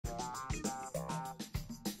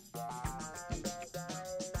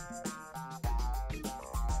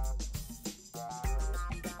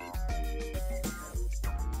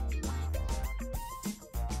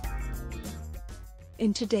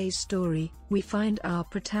In today's story, we find our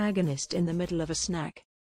protagonist in the middle of a snack.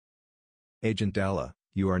 Agent Della,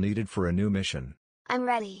 you are needed for a new mission. I'm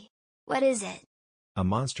ready. What is it? A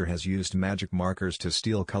monster has used magic markers to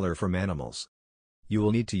steal color from animals. You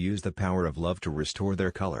will need to use the power of love to restore their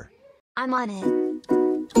color. I'm on it.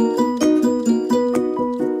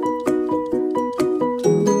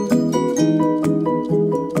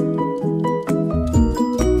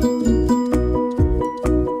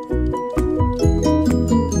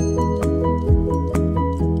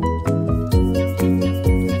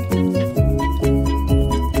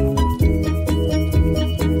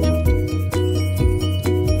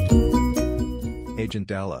 Agent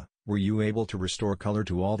Della, were you able to restore color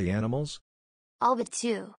to all the animals? All but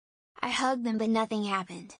two. I hugged them but nothing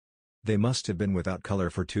happened. They must have been without color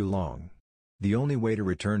for too long. The only way to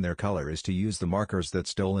return their color is to use the markers that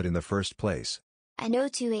stole it in the first place. I know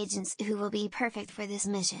two agents who will be perfect for this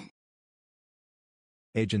mission.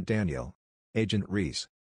 Agent Daniel. Agent Reese.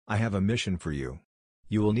 I have a mission for you.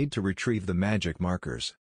 You will need to retrieve the magic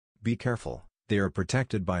markers. Be careful, they are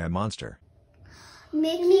protected by a monster.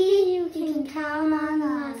 Mickey, you can count on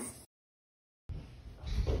us.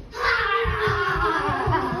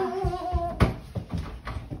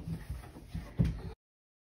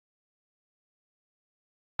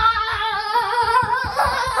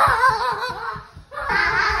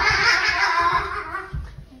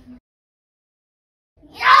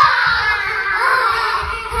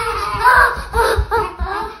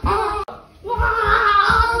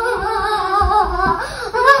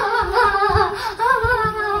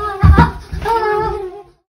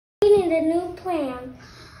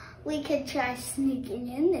 We could try sneaking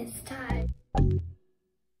in this time.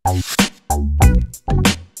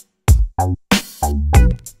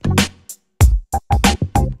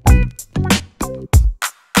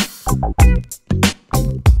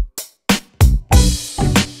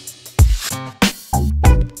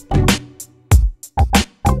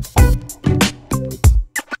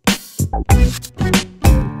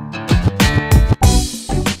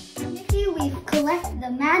 Mickey, we've collected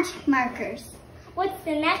the magic markers. What's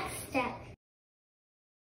the next step?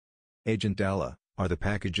 Agent Della, are the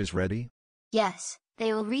packages ready? Yes,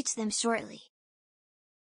 they will reach them shortly.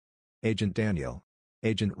 Agent Daniel.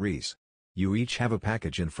 Agent Reese. You each have a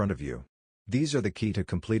package in front of you. These are the key to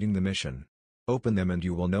completing the mission. Open them and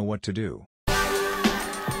you will know what to do.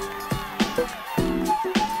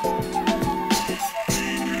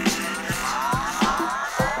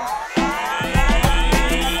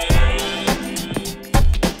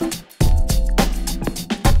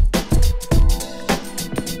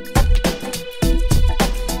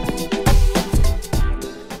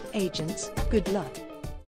 Agents, good luck.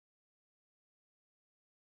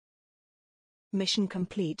 Mission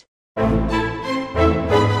complete.